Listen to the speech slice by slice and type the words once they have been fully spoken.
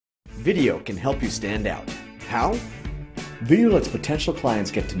Video can help you stand out. How? Video lets potential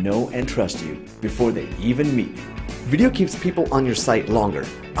clients get to know and trust you before they even meet you. Video keeps people on your site longer,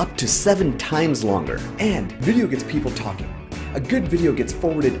 up to 7 times longer, and video gets people talking. A good video gets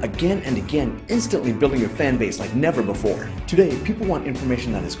forwarded again and again, instantly building your fan base like never before. Today, people want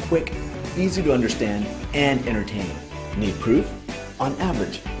information that is quick, easy to understand, and entertaining. Need proof? On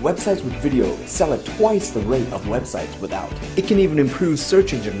average, websites with video sell at twice the rate of websites without. It can even improve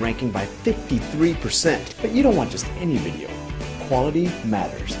search engine ranking by 53%. But you don't want just any video. Quality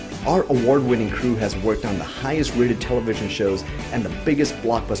matters. Our award-winning crew has worked on the highest rated television shows and the biggest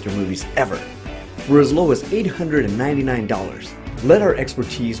blockbuster movies ever. For as low as $899, let our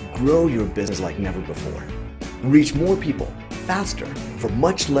expertise grow your business like never before. Reach more people, faster, for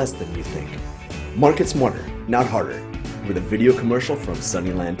much less than you think. Market smarter, not harder, with a video commercial from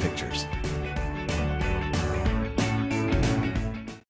Sunnyland Pictures.